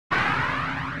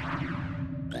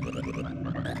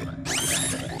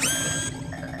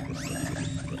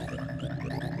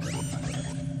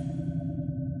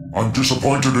I'm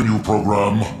disappointed in you,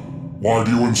 program. Why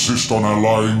do you insist on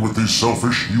allying with these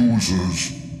selfish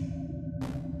users?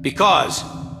 Because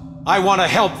I want to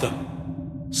help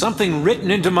them. Something written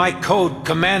into my code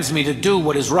commands me to do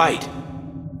what is right.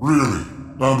 Really?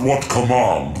 And what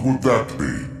command would that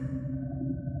be?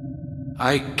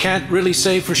 I can't really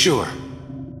say for sure.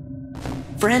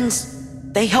 Friends,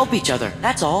 they help each other,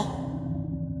 that's all.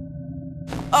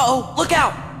 Uh-oh, look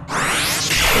out!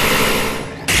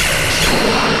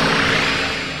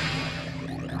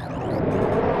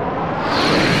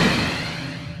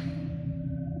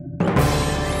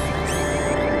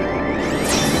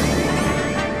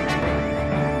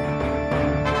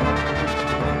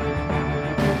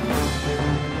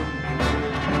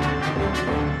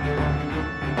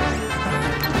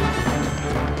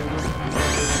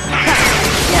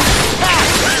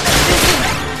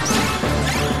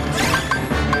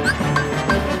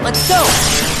 Let's go!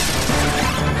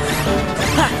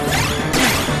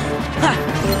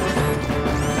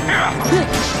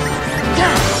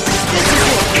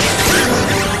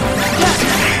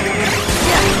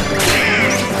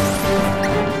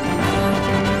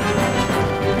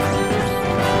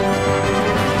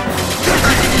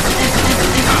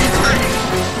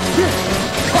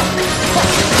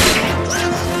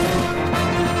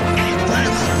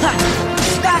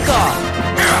 Back off!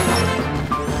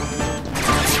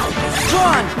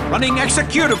 Running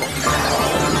executable!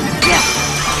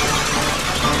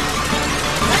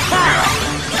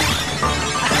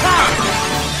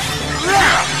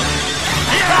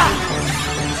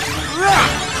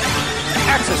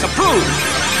 Access approved!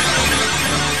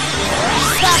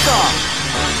 Back off!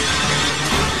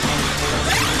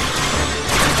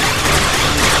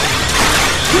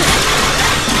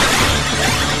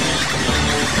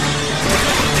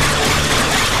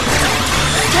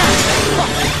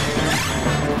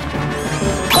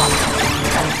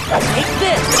 Take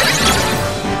this!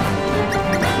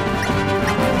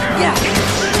 Yeah!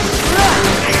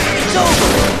 It's over!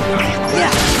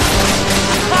 Yeah!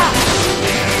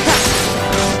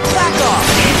 Back off!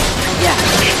 Yeah!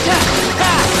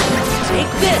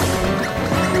 Take this!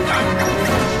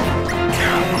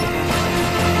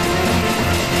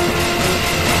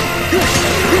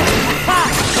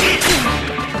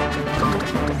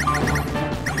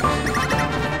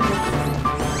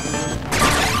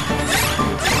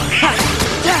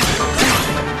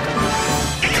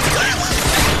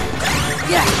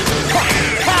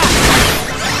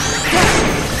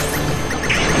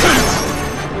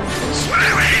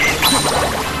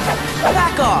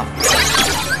 Back off!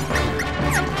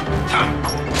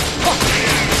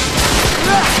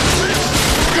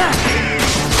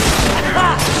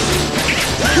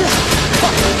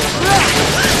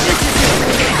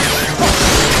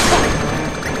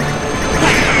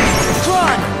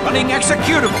 Running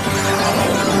executable!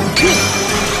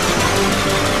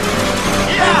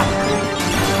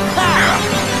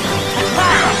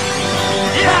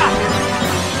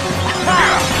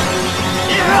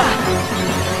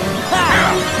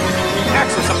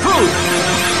 Access approved!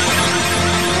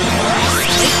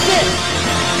 Take this!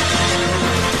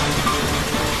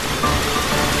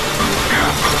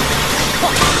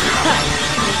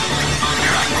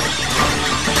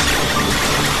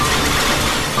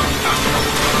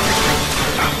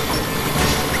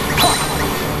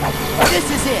 This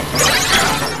is it!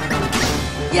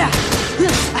 Yeah!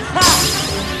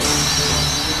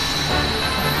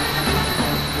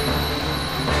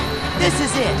 This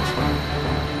is it!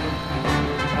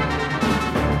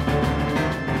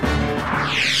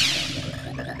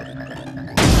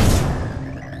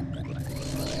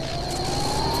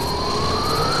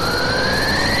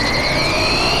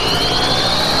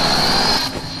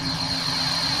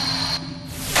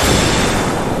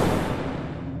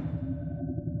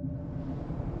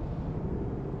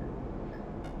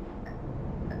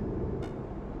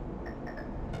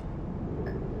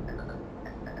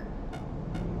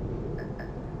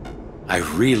 I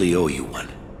really owe you one.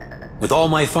 With all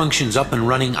my functions up and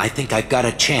running, I think I've got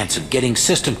a chance of getting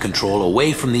system control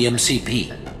away from the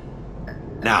MCP.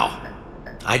 Now,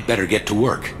 I'd better get to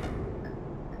work.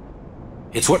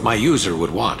 It's what my user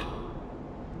would want.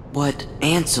 What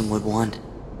Ansem would want.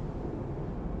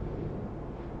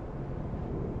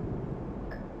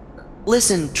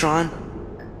 Listen, Tron.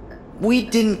 We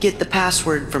didn't get the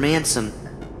password from Ansem.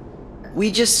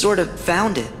 We just sort of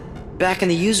found it, back in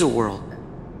the user world.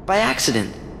 By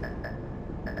accident.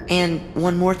 And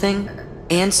one more thing,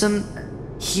 Ansem,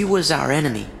 he was our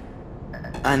enemy.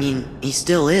 I mean, he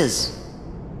still is,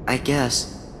 I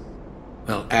guess.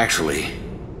 Well, actually,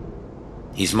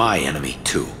 he's my enemy,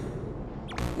 too.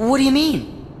 What do you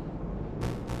mean?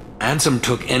 Ansem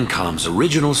took Encom's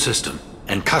original system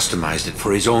and customized it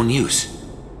for his own use.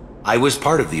 I was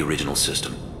part of the original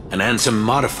system, and Ansem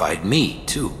modified me,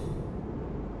 too.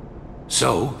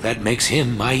 So, that makes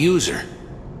him my user.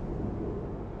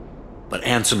 But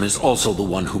Ansem is also the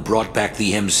one who brought back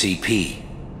the MCP.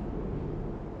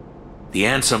 The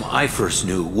Ansem I first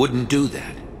knew wouldn't do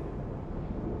that.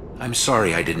 I'm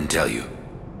sorry I didn't tell you.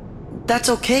 That's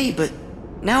okay, but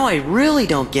now I really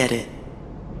don't get it.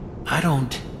 I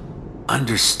don't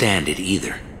understand it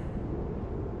either.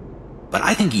 But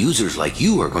I think users like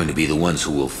you are going to be the ones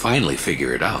who will finally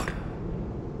figure it out.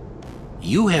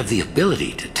 You have the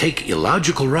ability to take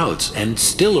illogical routes and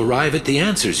still arrive at the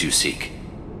answers you seek.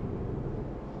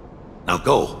 Now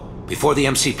go, before the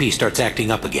MCP starts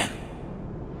acting up again.